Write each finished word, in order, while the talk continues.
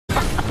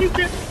Dude,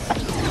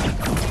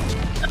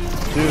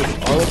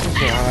 all of us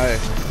are high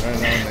right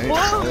now, mate.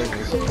 All of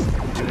us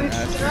getting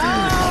ass.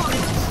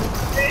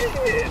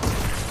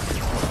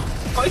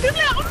 Oh, you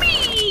love me!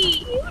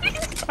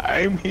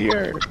 I'm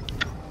here.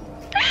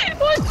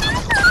 What's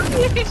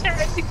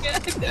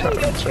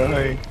I'm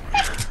trying.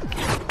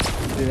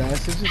 Did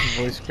Acid just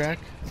voice crack?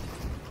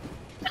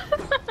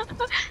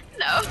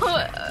 No.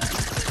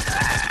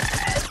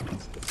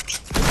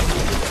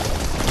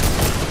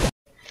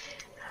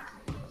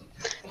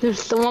 There's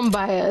someone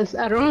by us.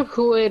 I don't know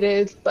who it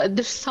is, but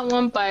there's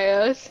someone by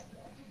us.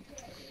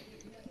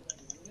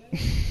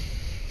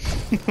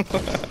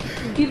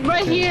 He's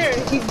right here.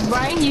 He's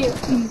right here.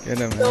 He's Get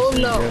him, so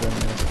Acid, low. get him.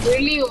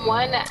 Really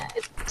one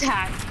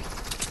attack.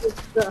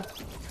 It's the...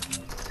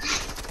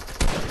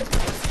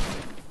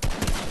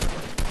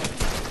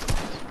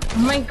 Oh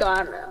my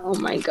god. Oh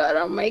my god.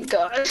 Oh my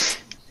god.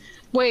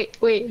 Wait.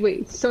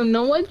 So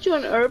no one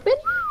joined Urban?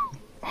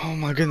 Oh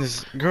my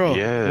goodness, girl,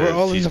 Yes, we're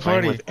all in he's the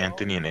playing party. with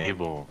Anthony and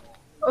Abel.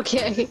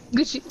 Okay,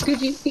 Gucci.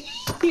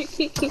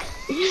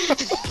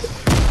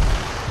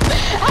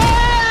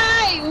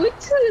 Hi! Went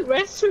to the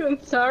restroom,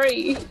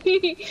 sorry.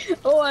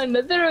 Oh,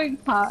 another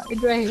pot.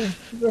 It's right here.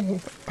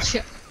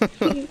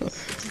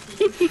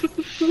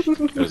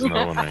 There's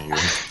no one right here.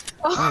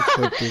 I'll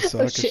clip this so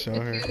I can show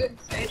her.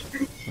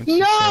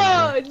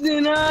 No!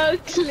 Do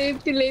not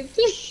clip.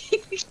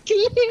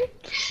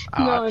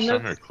 No, I'm no.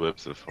 showing her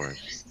clips of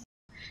course.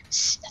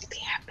 Shh,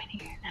 nothing happened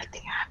here.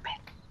 Nothing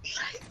happened.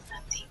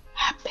 Nothing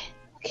happened.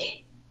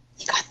 Okay,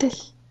 you got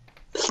this.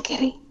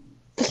 Phasghetti.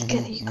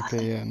 You got Okay,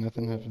 this. yeah,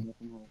 nothing happened.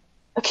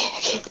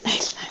 Okay,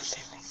 nice.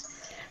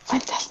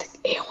 Fantastic.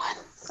 A1.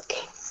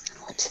 Okay,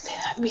 I want to play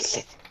that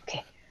music.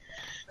 Okay.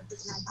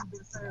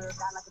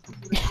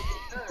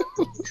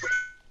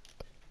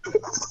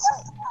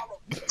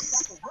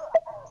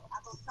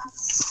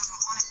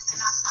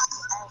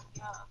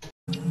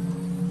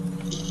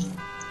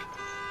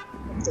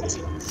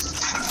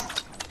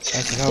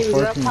 Acid, how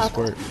far can you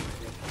squirt?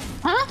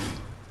 Huh?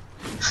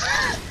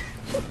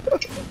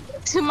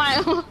 2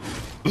 miles.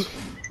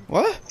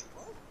 What?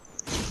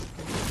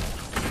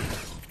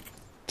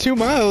 2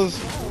 miles?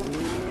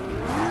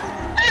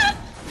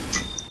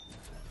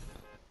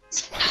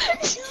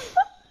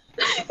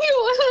 You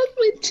want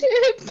my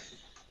tip?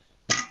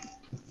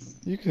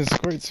 You can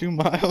squirt 2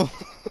 miles.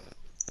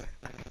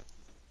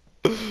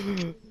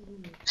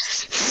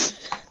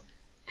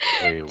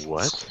 Wait,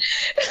 what?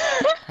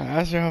 I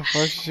asked her how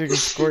far she can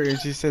squirt and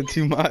she said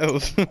 2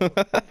 miles. Bro,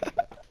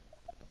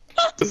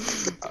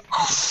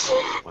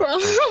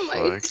 oh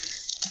my.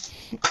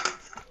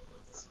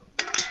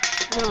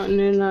 No.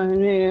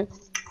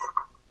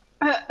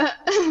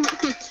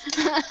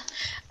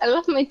 I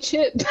love my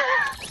chip.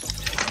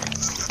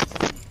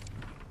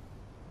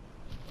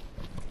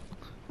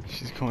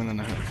 She's going on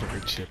a hunt for her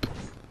chip.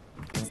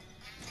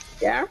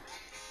 Yeah?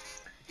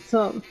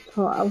 So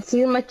I was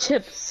eating my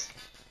chips,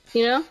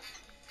 you know?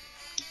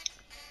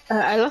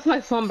 I left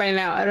my phone by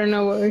now. I don't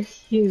know where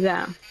he's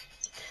at.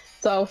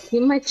 So I was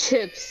eating my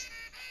chips.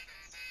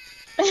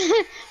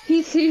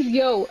 He says,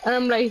 yo, and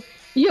I'm like,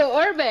 yo,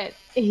 Urban.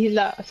 And he's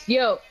like,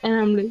 yo, and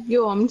I'm like,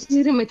 yo, I'm just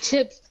eating my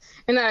chips.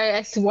 And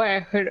I swear I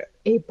heard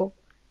Abel.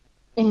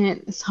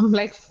 And so I'm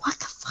like, what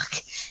the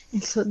fuck?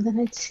 And so then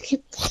I just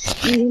keep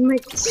eating my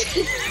chips.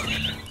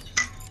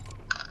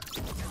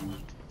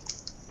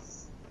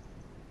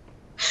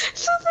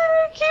 So then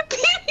I keep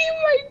eating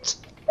my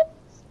chips.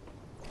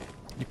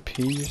 You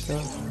pee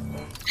yourself?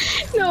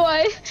 No,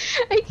 I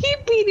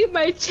keep eating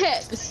my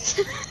chips.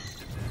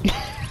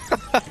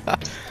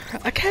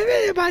 I can't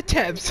eat my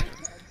chips.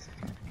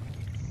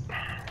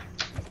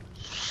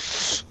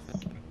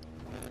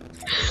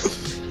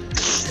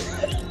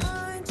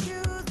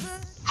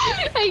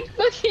 I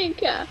fucking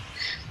can't.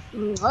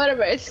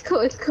 Whatever, it's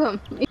cool.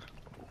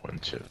 One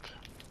chip.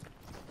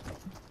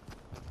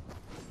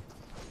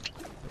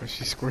 Or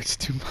she squirts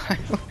 2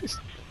 miles.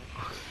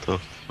 The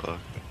fuck?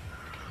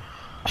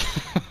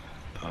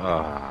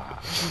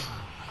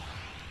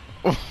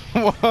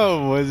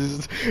 Whoa, what is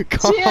this?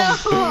 Calm.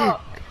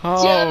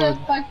 Chill the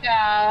fuck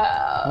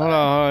out. Hold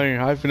on, you're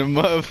hyping him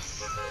up.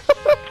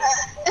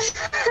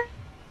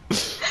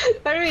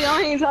 Where are we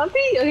going? Salty?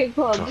 Okay,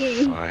 cool.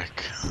 The fuck?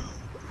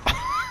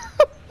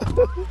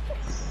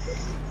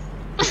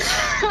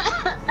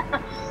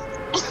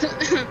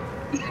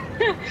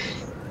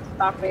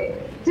 Stop it.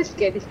 Just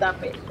get it.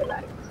 Stop it.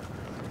 Relax.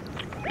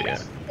 Yeah.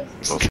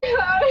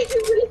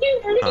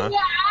 Huh?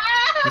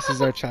 This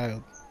is our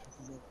child.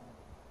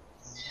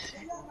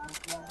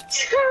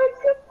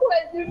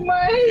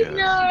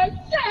 Yeah.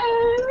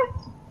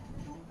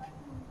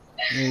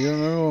 Yeah, you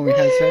remember when we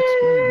had sex?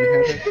 We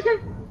had it?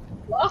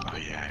 Oh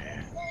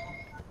yeah.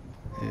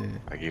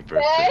 I gave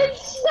birth to her.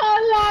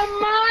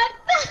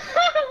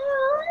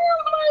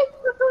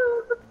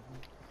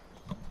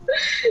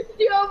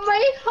 You're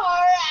my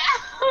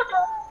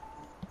horror.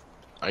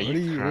 Are you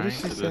what crying is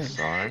she to this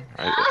saying?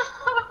 song?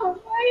 Oh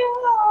my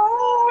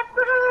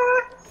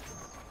horror.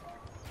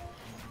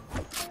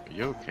 Are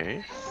you okay?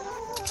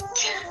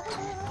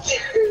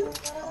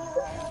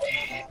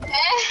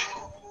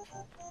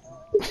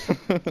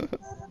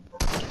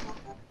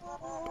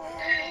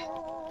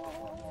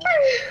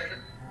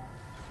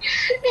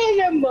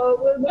 Era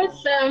bobo,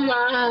 bersama.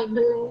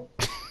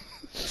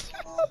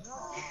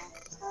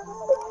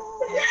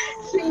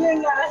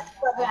 Singing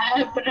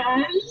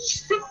palavras.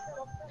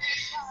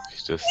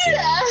 He's just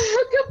singing.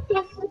 O que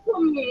passa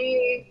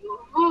comigo?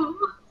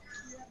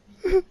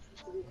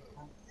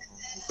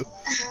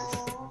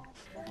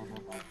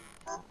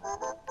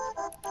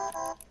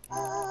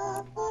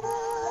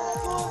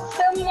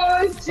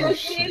 Mucho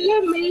que la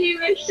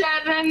mía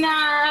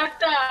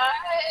serenata.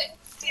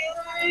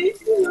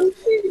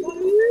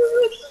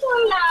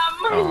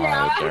 Oh,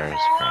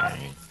 Darren's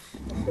crying.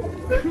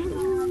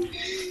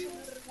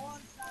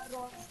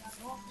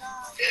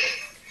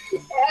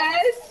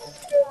 Es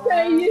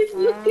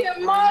que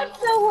más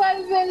se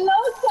vuelve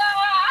loca.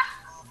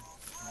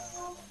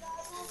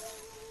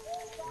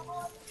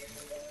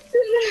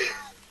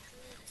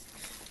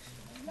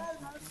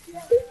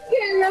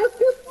 Que no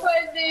se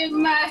puede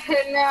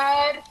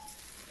imaginar.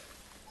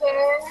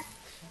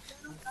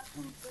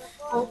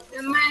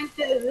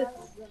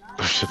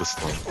 Push to the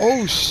snow.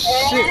 Oh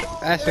shit!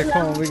 Ashley,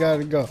 come on, we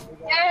gotta go.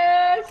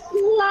 Es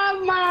la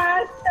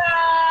mata.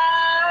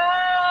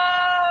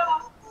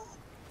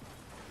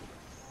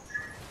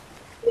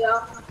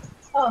 Yeah.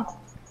 Oh.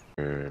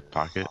 Your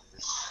pocket.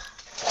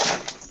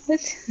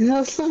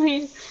 No,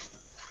 sorry.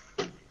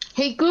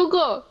 Hey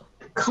Google,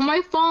 call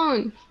my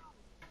phone.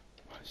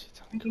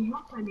 I can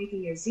help by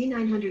making your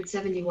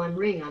Z971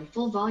 ring on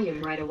full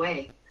volume right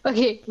away.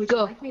 Okay, Would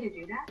go. you like me to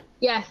do that?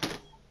 Yes.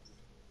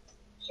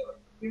 Sure.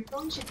 Your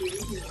phone should be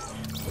with you.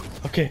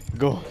 Okay,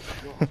 go.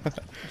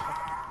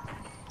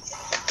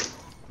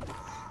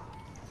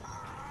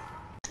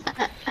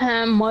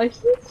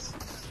 Moises.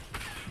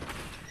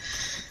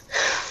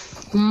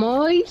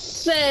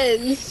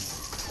 Moises.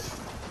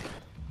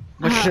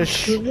 I'm gonna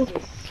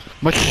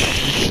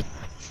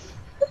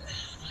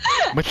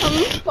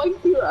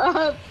fuck you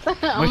up.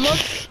 I'm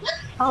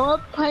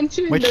gonna punch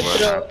you in the What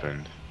throat.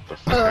 happened? The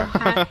fuck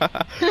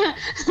happened?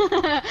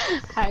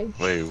 Hi.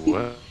 Wait,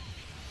 what?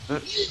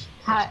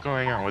 What's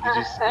going on? What did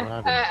you say?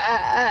 What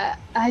happened?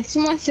 I just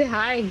want to say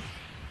hi.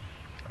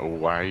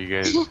 Why are you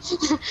guys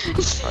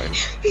fighting?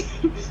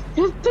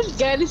 This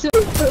guy is so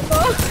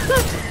purple.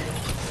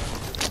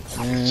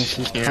 Man,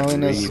 she's Can't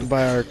calling us read.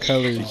 by our She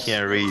colors.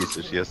 can't read,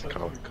 so she has to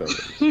call the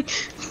colors.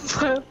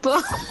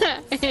 Purple.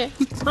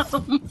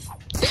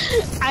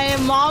 I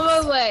am all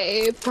the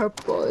way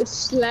purple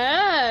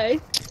slash.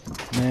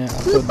 Man, I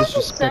Who feel the fuck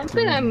is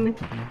sniping at me?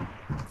 disrespected.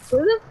 Who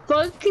the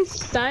fuck is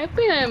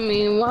sniping at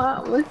me?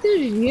 What's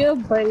this real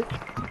buddy?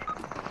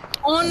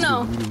 Oh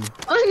no.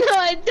 Oh no,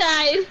 I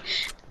died.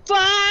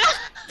 Fuck.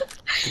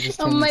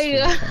 Oh my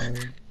god.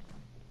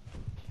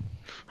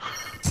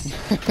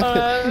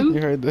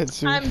 You heard that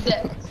too? I'm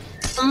dead.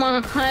 I'm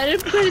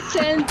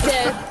 100%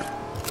 dead.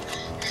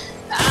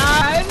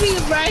 I'll be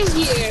right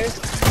here.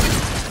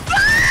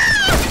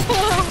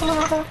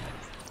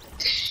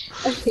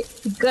 Okay,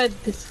 we got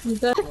this. We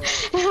got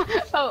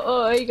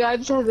oh my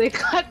god, so they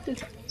got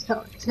this.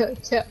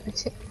 Chill.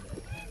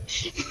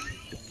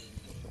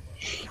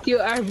 You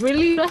are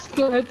really lost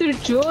to another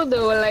Joe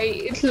though, like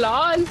it's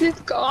lost,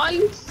 it's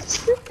gone.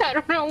 I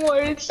don't know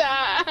where it's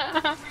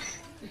at.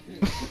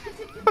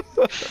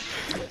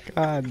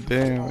 God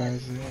damn,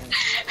 Ashley.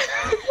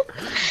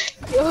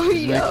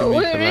 Yo,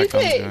 where is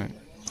it?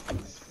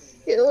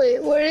 Wait,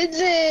 where is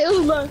it?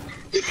 Hold on.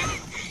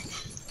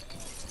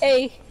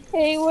 Hey,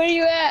 where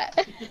you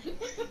at?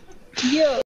 Yo.